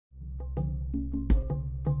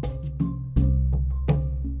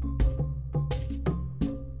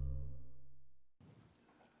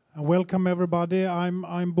Welcome everybody.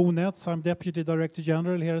 I'm Bo Netz. I'm Deputy Director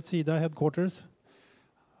General here at Sida headquarters.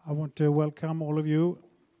 I want to welcome all of you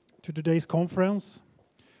to today's conference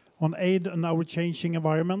on aid and our changing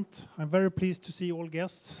environment. I'm very pleased to see all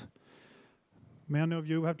guests. Many of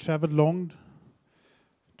you have traveled long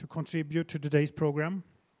to contribute to today's program.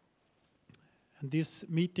 And this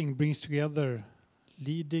meeting brings together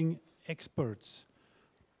leading experts,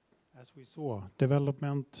 as we saw,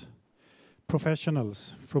 development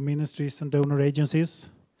professionals from ministries and donor agencies,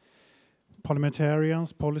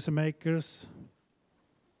 parliamentarians, policymakers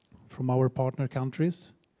from our partner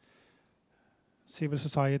countries, civil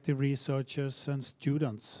society researchers and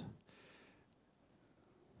students.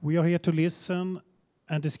 We are here to listen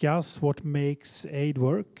and discuss what makes aid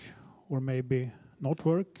work, or maybe not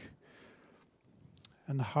work,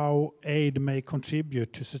 and how aid may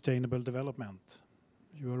contribute to sustainable development.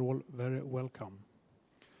 You are all very welcome.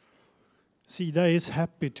 Sida is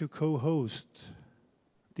happy to co-host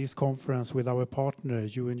this conference with our partner,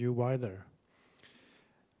 UNU-WIDER,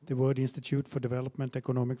 the World Institute for Development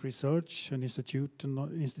Economic Research, an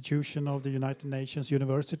institution of the United Nations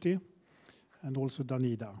University, and also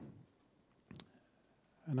Danida.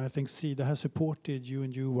 And I think Sida has supported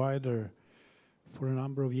UNU-WIDER for a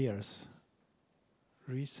number of years,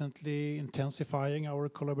 recently intensifying our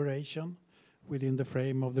collaboration within the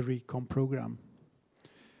frame of the ReCom program.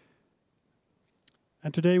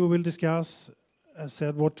 And today we will discuss, as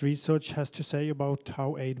said, what research has to say about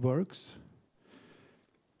how aid works,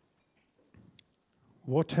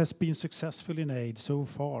 what has been successful in aid so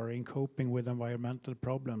far in coping with environmental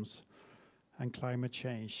problems and climate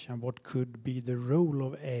change, and what could be the role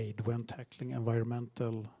of aid when tackling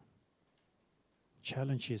environmental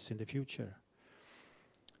challenges in the future.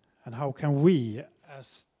 And how can we,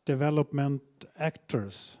 as development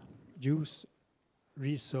actors, use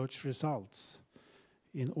research results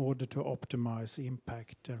in order to optimize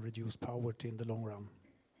impact and reduce poverty in the long run.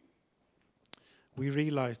 We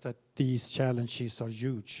realize that these challenges are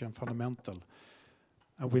huge and fundamental.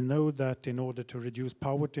 And we know that in order to reduce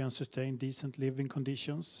poverty and sustain decent living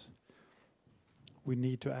conditions, we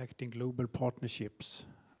need to act in global partnerships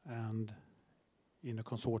and in a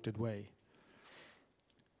consorted way.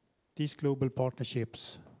 These global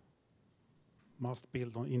partnerships must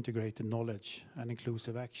build on integrated knowledge and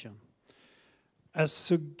inclusive action.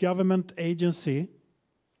 As a government agency,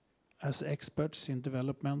 as experts in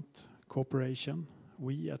development cooperation,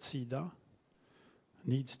 we at Sida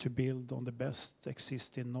needs to build on the best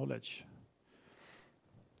existing knowledge.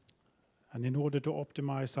 And in order to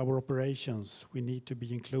optimize our operations, we need to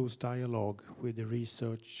be in close dialogue with the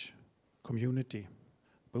research community,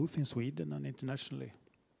 both in Sweden and internationally.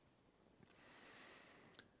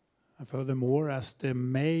 And furthermore, as the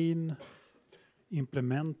main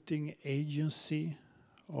implementing agency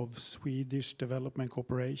of Swedish development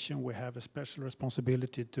cooperation, we have a special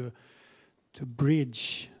responsibility to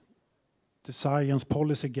bridge the science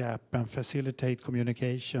policy gap and facilitate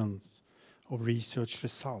communications of research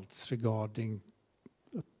results regarding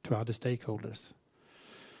to other stakeholders.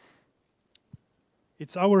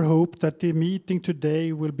 It's our hope that the meeting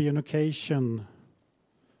today will be an occasion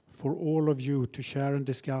for all of you to share and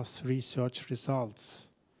discuss research results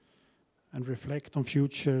and reflect on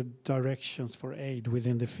future directions for aid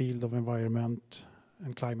within the field of environment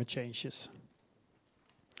and climate changes.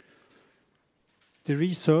 The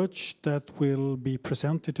research that will be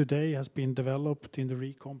presented today has been developed in the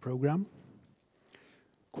ReCom program,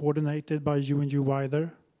 coordinated by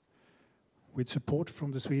UNU-WIDER, with support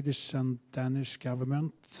from the Swedish and Danish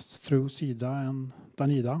governments through Sida and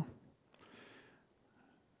Danida.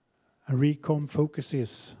 And ReCom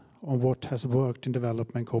focuses on what has worked in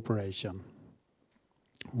development cooperation,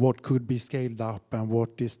 what could be scaled up and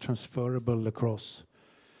what is transferable across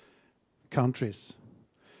countries.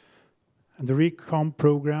 And the ReCom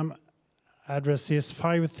program addresses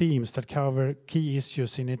 5 themes that cover key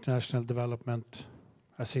issues in international development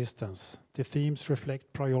assistance. The themes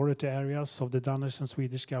reflect priority areas of the Danish and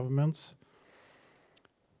Swedish governments.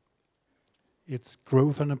 It's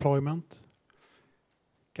growth and employment,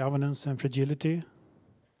 governance and fragility,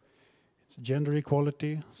 it's gender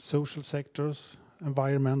equality, social sectors,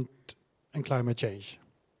 environment and climate change.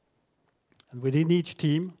 And within each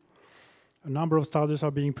team, a number of studies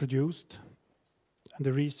are being produced, and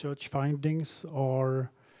the research findings are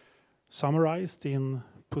summarized in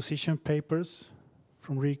position papers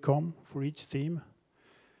from ReCom for each theme.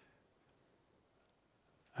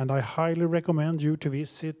 And I highly recommend you to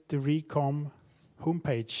visit the ReCom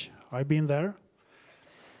homepage. I've been there,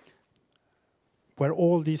 where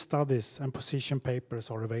all these studies and position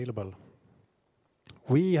papers are available.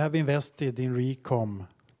 We have invested in ReCom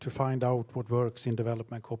to find out what works in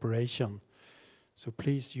development cooperation. So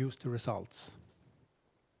please use the results.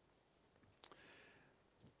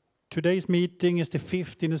 Today's meeting is the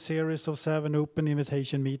 5th in a series of 7 open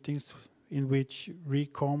invitation meetings in which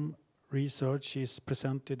ReCom research is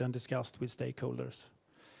presented and discussed with stakeholders.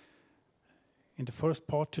 In the first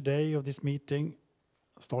part today of this meeting,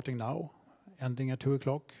 starting now, ending at 2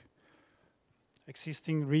 o'clock,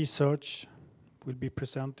 existing research will be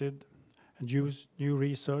presented and use new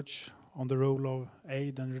research on the role of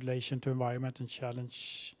aid in relation to environment and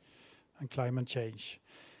challenge and climate change.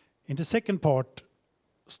 In the second part,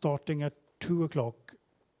 starting at 2 o'clock,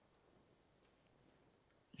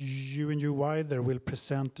 UNU-WIDER will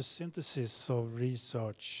present the synthesis of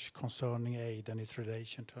research concerning aid and its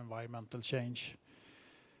relation to environmental change.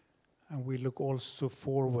 And we look also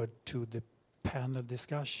forward to the panel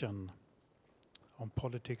discussion on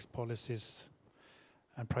politics, policies,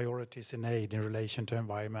 and priorities in aid in relation to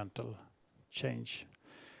environmental change.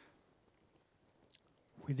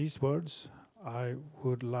 With these words, I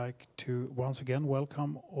would like to once again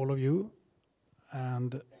welcome all of you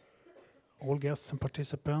and all guests and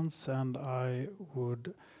participants, and I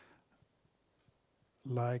would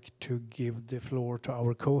like to give the floor to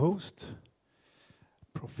our co-host,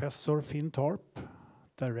 Professor Tarp,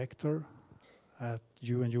 Director at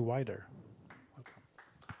UNU-WIDER.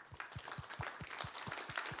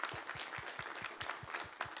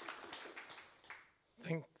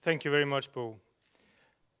 Welcome. Thank you very much, Bo.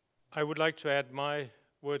 I would like to add my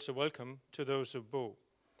words of welcome to those of Bo.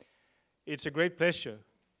 It's a great pleasure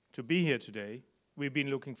to be here today. We've been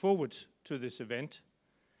looking forward to this event.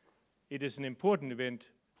 It is an important event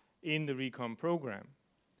in the ReCom program.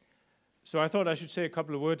 So I thought I should say a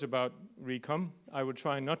couple of words about ReCom. I will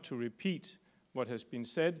try not to repeat what has been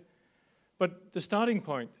said, but the starting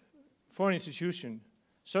point for an institution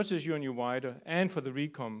such as UNU-WIDER and for the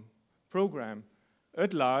ReCom program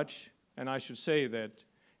at large, and I should say that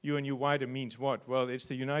UNU-WIDER means what? Well, it's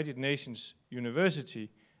the United Nations University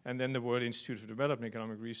and then the World Institute for Development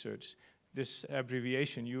Economic Research. This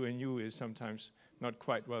abbreviation, UNU, is sometimes not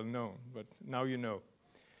quite well known, but now you know.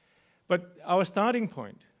 But our starting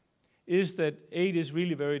point is that aid is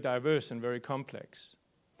really very diverse and very complex.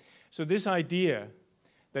 So this idea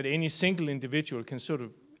that any single individual can sort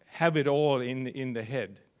of have it all in the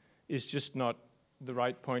head is just not the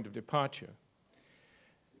right point of departure.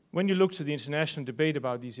 When you look to the international debate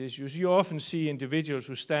about these issues, you often see individuals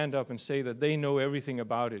who stand up and say that they know everything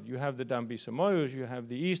about it. You have the Dambisa-Moyos, you have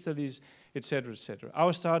the Easterlys, etc., etc.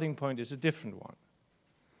 Our starting point is a different one.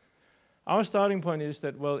 Our starting point is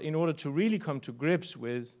that, well, in order to really come to grips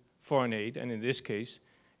with foreign aid, and in this case,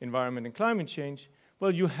 environment and climate change,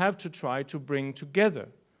 well, you have to try to bring together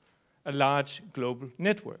a large global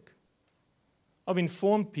network of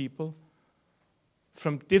informed people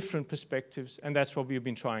from different perspectives, and that's what we've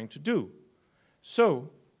been trying to do. So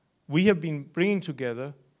we have been bringing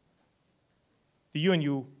together the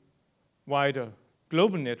UNU-WIDER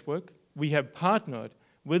global network. We have partnered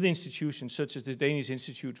with institutions such as the Danish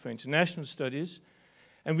Institute for International Studies,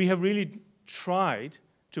 and we have really tried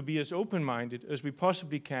to be as open-minded as we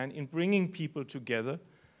possibly can in bringing people together,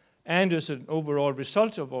 and as an overall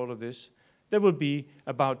result of all of this, there will be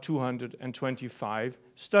about 225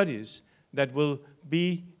 studies that will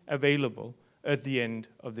be available at the end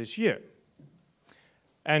of this year.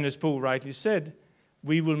 And as Bo rightly said,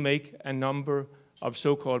 we will make a number of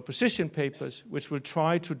so-called position papers which will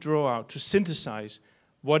try to draw out, to synthesize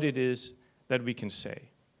what it is that we can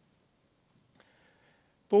say.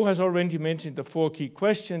 Bo has already mentioned the 4 key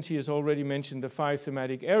questions. He has already mentioned the 5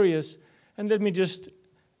 thematic areas. And let me just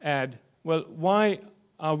add, well, why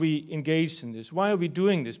are we engaged in this? Why are we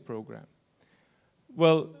doing this program?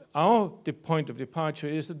 Well, our point of departure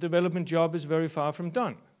is the development job is very far from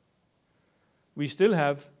done. We still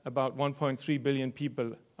have about 1.3 billion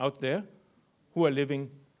people out there who are living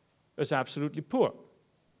as absolutely poor.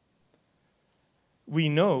 We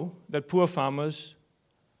know that poor farmers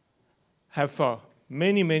have for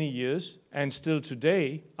many, many years and still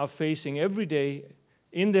today are facing every day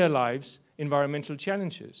in their lives environmental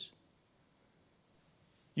challenges.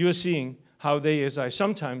 You are seeing how they, as I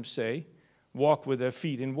sometimes say, walk with their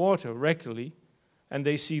feet in water regularly, and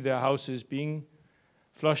they see their houses being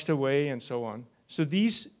flushed away and so on. So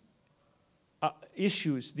these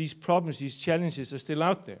issues, these problems, these challenges are still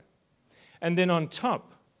out there. And then on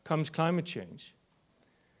top comes climate change.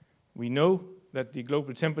 We know that the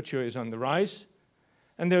global temperature is on the rise,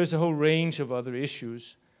 and there is a whole range of other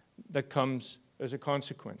issues that comes as a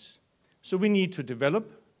consequence. So we need to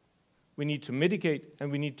develop, we need to mitigate,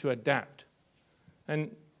 and we need to adapt.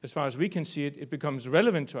 And as far as we can see it, it becomes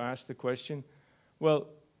relevant to ask the question, well,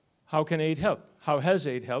 how can aid help? How has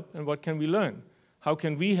aid helped, and what can we learn? How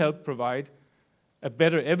can we help provide a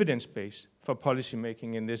better evidence base for policy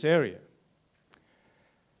making in this area?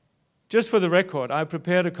 Just for the record, I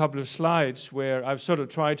prepared a couple of slides where I've sort of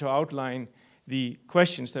tried to outline the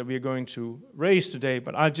questions that we are going to raise today,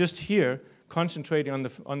 but I'll just here concentrating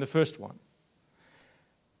on the first one.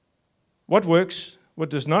 What works, what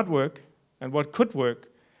does not work, and what could work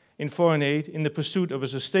in foreign aid in the pursuit of a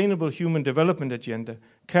sustainable human development agenda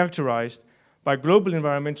characterized by global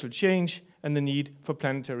environmental change and the need for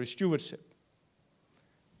planetary stewardship?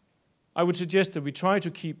 I would suggest that we try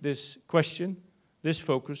to keep this question, this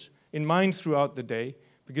focus, in mind throughout the day,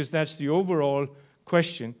 because that's the overall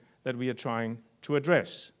question that we are trying to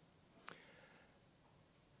address.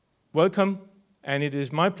 Welcome, and it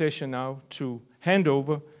is my pleasure now to hand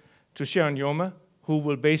over to Sharon Yoma, who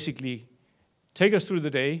will basically take us through the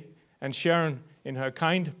day, and Sharon, in her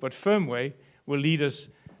kind but firm way, will lead us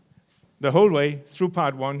the whole way through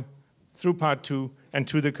part 1, through part 2, and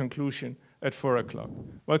to the conclusion at 4 o'clock.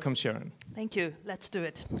 Welcome, Sharon. Thank you. Let's do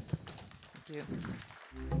it. Thank you.